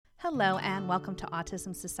Hello and welcome to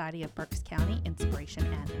Autism Society of Berks County, Inspiration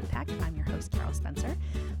and Impact. I'm your host, Carol Spencer.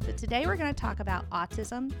 So today we're going to talk about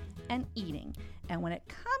autism and eating. And when it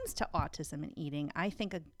comes to autism and eating, I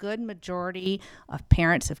think a good majority of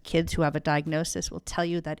parents of kids who have a diagnosis will tell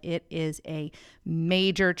you that it is a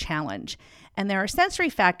major challenge. And there are sensory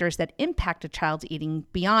factors that impact a child's eating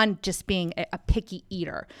beyond just being a picky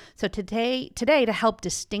eater. So today, to help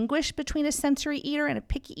distinguish between a sensory eater and a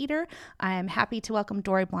picky eater, I am happy to welcome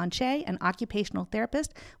Dory Blanchet, an occupational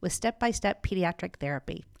therapist with Step-by-Step Pediatric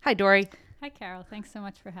Therapy. Hi, Dory. Hi, Carol. Thanks so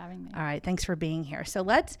much for having me. All right, thanks for being here. So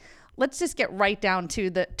let's just get right down to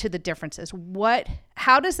the differences.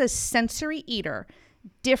 How does a sensory eater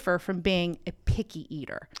differ from being a picky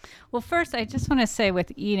eater? Well, first, I just want to say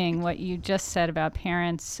with eating, what you just said about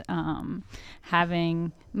parents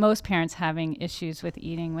most parents having issues with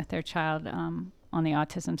eating with their child on the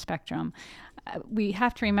autism spectrum. We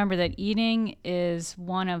have to remember that eating is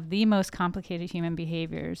one of the most complicated human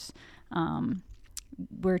behaviors.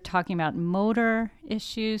 We're talking about motor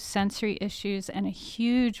issues, sensory issues, and a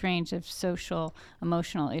huge range of social,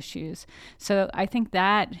 emotional issues. So I think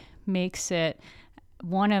that makes it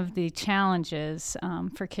one of the challenges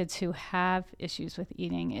for kids who have issues with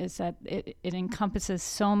eating is that it encompasses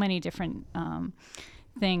so many different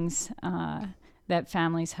things that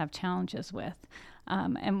families have challenges with.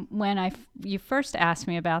 And when you first asked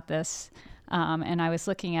me about this, and I was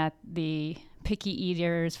looking at the picky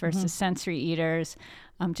eaters versus sensory eaters,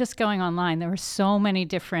 just going online, there were so many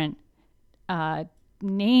different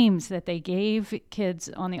names that they gave kids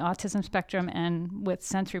on the autism spectrum and with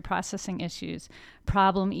sensory processing issues.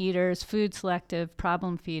 Problem eaters, food selective,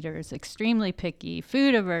 problem feeders, extremely picky,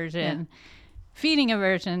 food aversion, feeding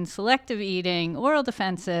aversion, selective eating, oral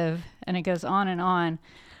defensive, and it goes on and on.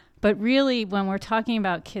 But really, when we're talking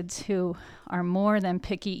about kids who are more than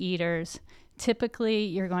picky eaters, typically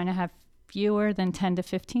you're going to have fewer than 10 to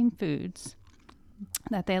 15 foods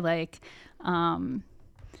that they like.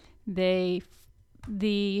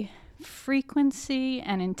 The frequency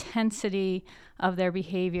and intensity of their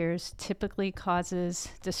behaviors typically causes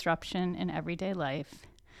disruption in everyday life.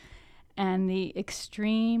 And the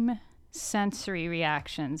extreme sensory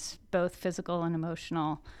reactions, both physical and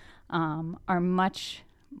emotional, are much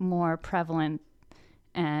more prevalent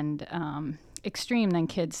and extreme than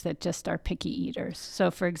kids that just are picky eaters.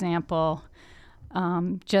 So for example,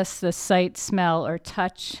 just the sight, smell, or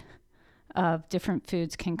touch of different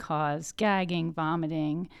foods can cause gagging,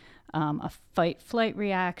 vomiting, a fight-flight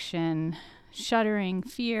reaction, shuddering,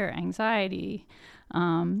 fear, anxiety,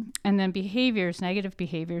 and then negative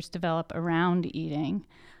behaviors develop around eating.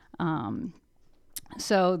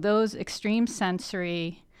 So those extreme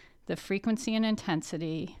sensory, the frequency and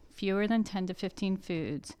intensity, fewer than 10 to 15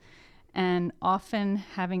 foods, and often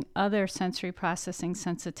having other sensory processing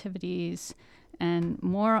sensitivities and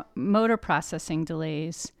more motor processing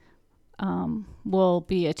delays will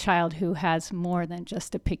be a child who has more than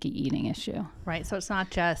just a picky eating issue. Right. So it's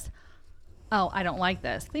not just, I don't like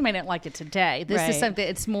this. They might not like it today. This Right. is something,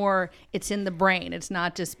 it's in the brain. It's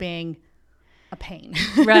not just being a pain.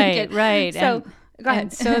 Right, right. So go ahead.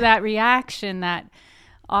 And so that reaction that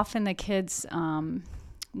often the kids,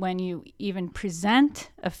 when you even present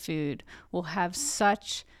a food, will have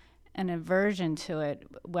such an aversion to it,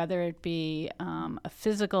 whether it be a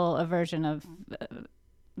physical aversion of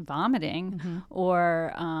vomiting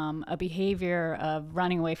or a behavior of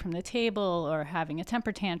running away from the table or having a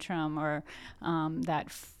temper tantrum or that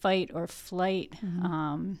fight or flight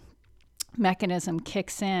mechanism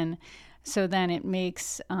kicks in. So then it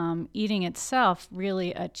makes eating itself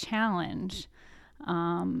really a challenge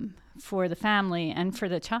for the family and for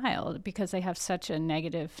the child because they have such a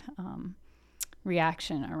negative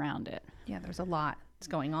reaction around it. Yeah, there's a lot that's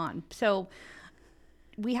going on. So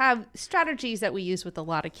we have strategies that we use with a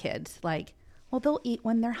lot of kids, like, well, they'll eat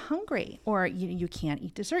when they're hungry, or you can't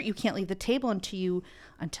eat dessert. You can't leave the table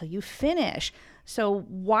until you finish. So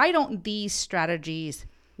why don't these strategies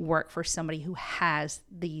work for somebody who has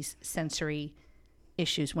these sensory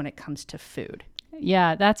issues when it comes to food?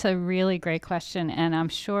 Yeah, that's a really great question, and I'm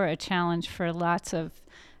sure a challenge for lots of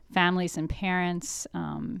families and parents.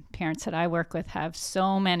 Parents that I work with have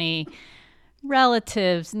so many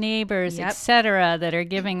relatives, neighbors, etc., that are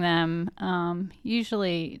giving them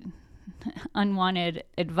usually unwanted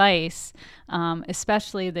advice,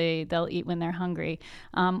 especially they'll eat when they're hungry.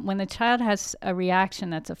 When the child has a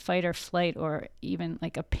reaction that's a fight or flight or even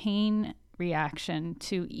like a pain reaction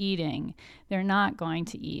to eating, they're not going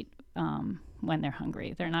to eat when they're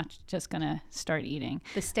hungry. They're not just going to start eating.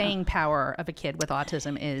 The staying power of a kid with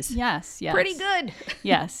autism is yes, pretty good.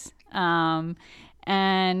 Yes.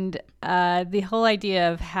 And the whole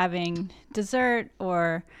idea of having dessert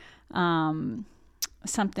or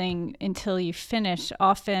something until you finish,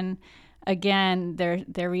 often, again,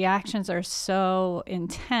 their reactions are so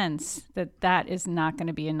intense that is not going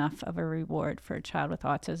to be enough of a reward for a child with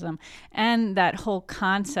autism. And that whole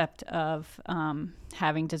concept of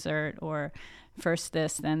having dessert or first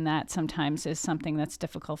this, then that sometimes is something that's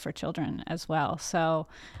difficult for children as well. So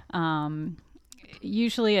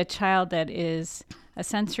usually a child that is a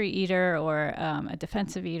sensory eater or a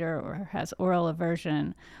defensive eater or has oral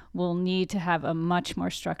aversion will need to have a much more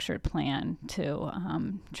structured plan to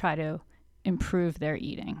try to improve their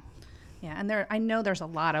eating. Yeah, and I know there's a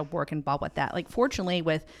lot of work involved with that. Like, fortunately,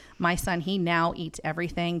 with my son, he now eats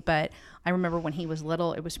everything. But I remember when he was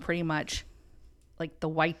little, it was pretty much like the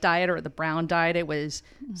white diet or the brown diet. It was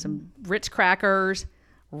some Ritz crackers,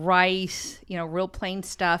 rice, real plain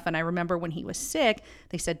stuff. And I remember when he was sick,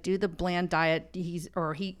 they said, do the bland diet.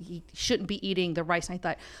 He shouldn't be eating the rice. And I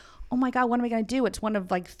thought, oh my God, what am I going to do? It's one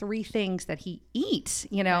of like 3 things that he eats,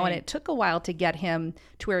 Right. And it took a while to get him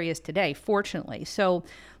to where he is today, fortunately. So,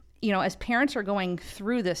 as parents are going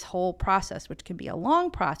through this whole process, which can be a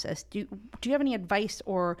long process, do you have any advice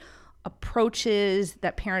or approaches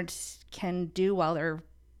that parents can do while they're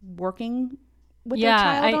working with their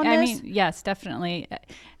child on this? I mean, yes, definitely.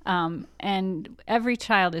 And every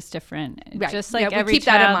child is different. Right. Just like every keep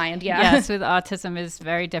child, that in mind. Yeah. Yes, with autism is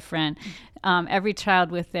very different. Every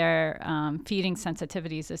child with their feeding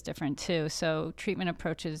sensitivities is different too. So treatment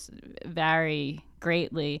approaches vary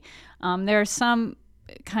greatly. There are some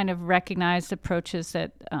kind of recognized approaches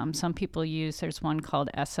that some people use. There's one called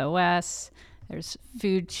SOS. There's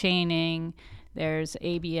food chaining. There's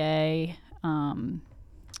ABA.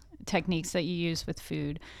 Techniques that you use with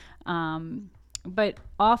food. But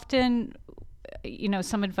often,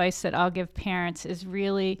 some advice that I'll give parents is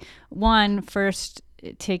really, one, first,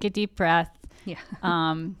 take a deep breath.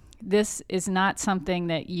 Yeah. This is not something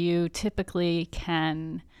that you typically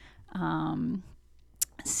can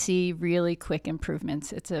see really quick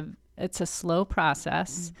improvements. It's a slow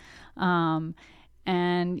process.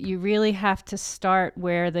 And you really have to start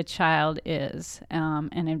where the child is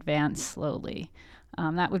and advance slowly.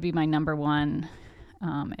 That would be my number one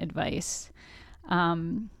advice.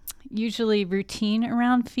 Usually routine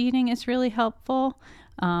around feeding is really helpful.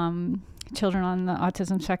 Children on the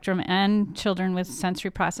autism spectrum and children with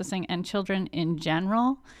sensory processing and children in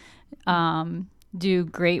general do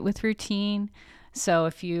great with routine. So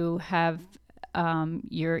if you have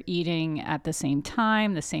you're eating at the same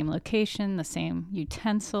time, the same location, the same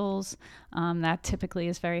utensils, that typically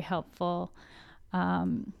is very helpful.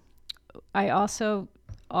 I also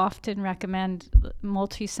often recommend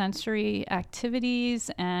multisensory activities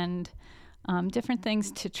and different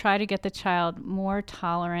things to try to get the child more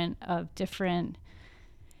tolerant of different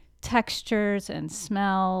textures and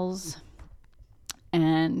smells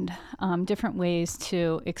and different ways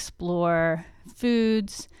to explore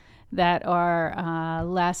foods that are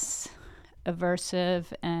less aversive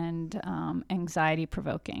and anxiety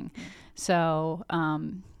provoking. So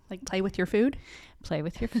like play with your food? Play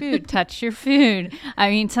with your food, touch your food.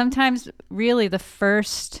 I mean, sometimes really the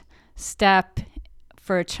first step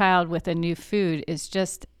for a child with a new food is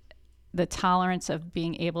just the tolerance of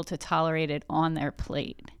being able to tolerate it on their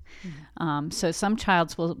plate. Mm-hmm. So some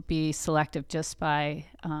childs will be selective just by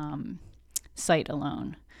sight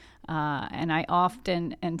alone.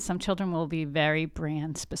 And some children will be very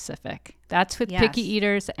brand specific. That's with picky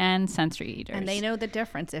eaters and sensory eaters. And they know the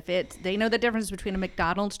difference. They know the difference between a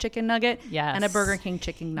McDonald's chicken nugget and a Burger King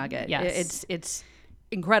chicken nugget. Yes. It's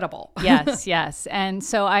incredible. Yes. And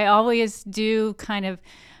so I always do kind of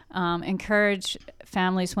encourage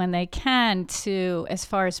families when they can to, as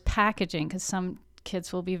far as packaging, because some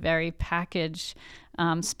kids will be very package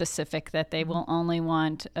specific, that they will only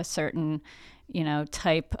want a certain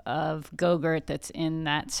type of Go-Gurt that's in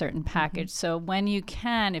that certain package. Mm-hmm. So when you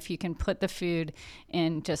can, if you can put the food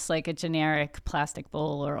in just like a generic plastic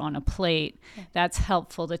bowl or on a plate, that's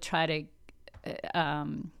helpful to try to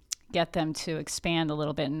get them to expand a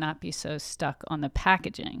little bit and not be so stuck on the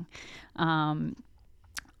packaging.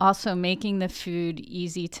 Also making the food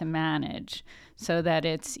easy to manage so that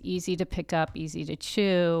it's easy to pick up, easy to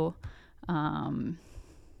chew,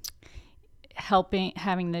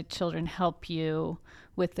 having the children help you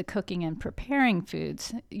with the cooking and preparing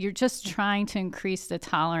foods. You're just trying to increase the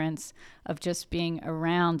tolerance of just being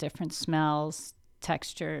around different smells,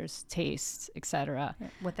 textures, tastes, etc.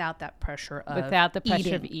 Without that pressure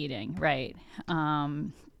of eating, right.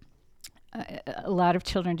 A lot of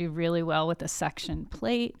children do really well with a section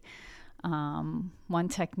plate. One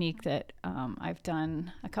technique that I've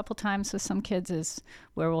done a couple times with some kids is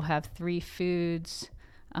where we'll have 3 foods,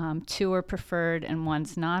 2 are preferred and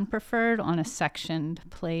 1's non-preferred on a sectioned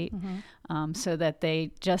plate, so that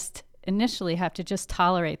they just initially have to just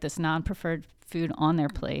tolerate this non-preferred food on their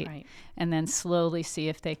plate, Right. and then slowly see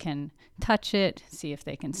if they can touch it, see if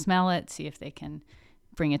they can smell it, see if they can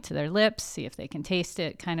bring it to their lips, see if they can taste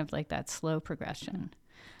it, kind of like that slow progression.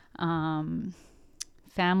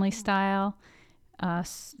 Family style,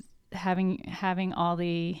 having all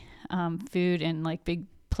the food in like big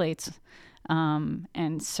plates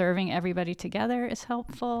and serving everybody together is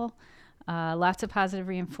helpful. Lots of positive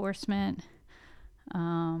reinforcement.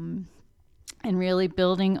 And really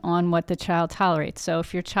building on what the child tolerates. So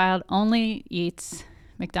if your child only eats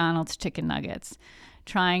McDonald's chicken nuggets,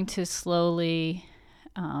 trying to slowly,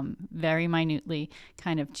 very minutely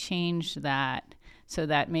kind of change that so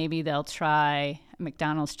that maybe they'll try a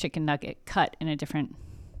McDonald's chicken nugget cut in a different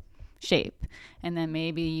shape. And then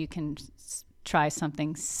maybe you can try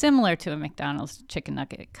something similar to a McDonald's chicken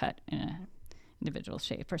nugget cut in an individual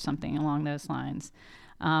shape or something along those lines.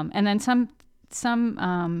 And then some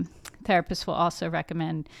therapists will also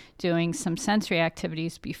recommend doing some sensory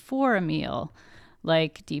activities before a meal,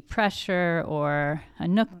 like deep pressure or a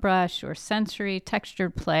nook brush or sensory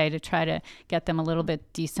textured play to try to get them a little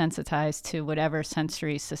bit desensitized to whatever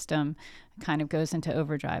sensory system kind of goes into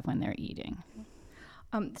overdrive when they're eating.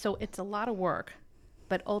 So it's a lot of work,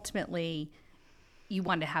 but ultimately you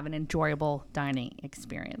want to have an enjoyable dining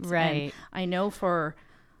experience. Right. And I know for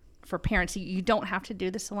parents, you don't have to do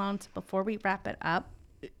this alone. So before we wrap it up,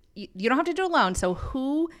 you don't have to do it alone. So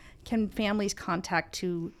who can families contact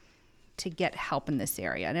to get help in this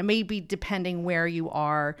area? And it may be depending where you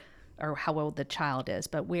are or how old the child is,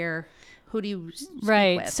 but who do you speak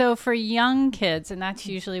with? So for young kids, and that's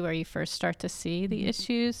usually where you first start to see the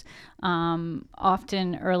issues,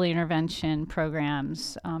 often early intervention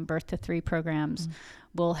programs, birth to 3 programs,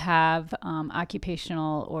 will have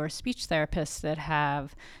occupational or speech therapists that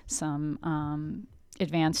have some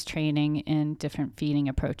advanced training in different feeding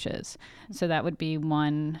approaches. So that would be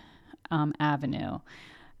one avenue.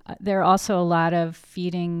 There are also a lot of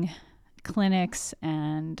feeding clinics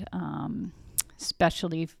and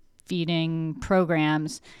specialty feeding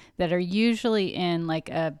programs that are usually in like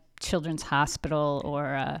a children's hospital or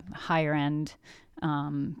a higher end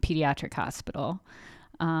pediatric hospital.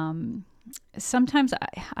 Sometimes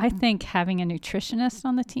I think having a nutritionist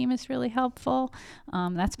on the team is really helpful.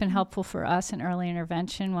 That's been helpful for us in early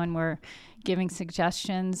intervention when we're giving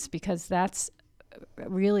suggestions, because that's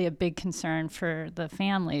really a big concern for the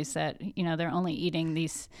families that, they're only eating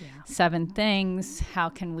these 7 things. How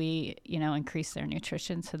can we, increase their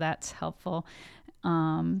nutrition? So that's helpful.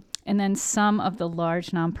 And then some of the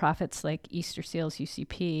large nonprofits like Easter Seals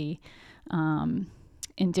UCP,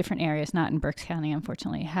 in different areas, not in Berks County,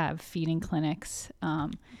 unfortunately, have feeding clinics.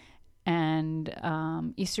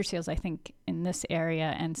 And Easter Seals, I think, in this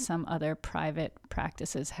area and some other private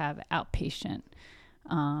practices have outpatient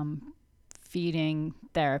feeding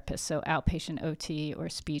therapists, so outpatient OT or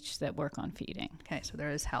speech that work on feeding. Okay, so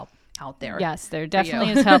there is help out there. Yes, there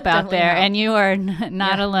definitely is help out there, help. and you are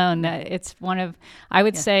not alone. It's one of, I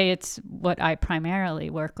would say it's what I primarily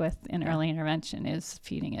work with in early intervention is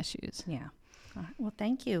feeding issues. Yeah. Well,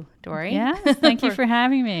 thank you, Dory. Yeah, thank you for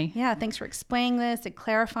having me. Yeah, thanks for explaining this and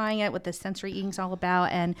clarifying it, what the sensory eating is all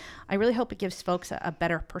about. And I really hope it gives folks a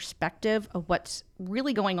better perspective of what's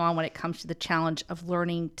really going on when it comes to the challenge of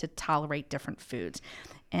learning to tolerate different foods.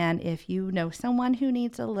 And if you know someone who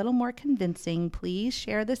needs a little more convincing, please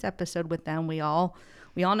share this episode with them. We all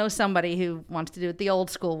know somebody who wants to do it the old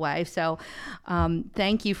school way. So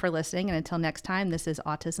thank you for listening. And until next time, this is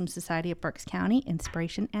Autism Society of Berks County,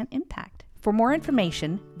 Inspiration and Impact. For more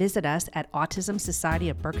information, visit us at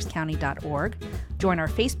autismsocietyofberkscounty.org, join our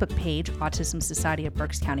Facebook page, Autism Society of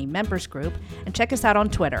Berks County Members Group, and check us out on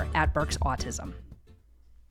Twitter at Berks Autism.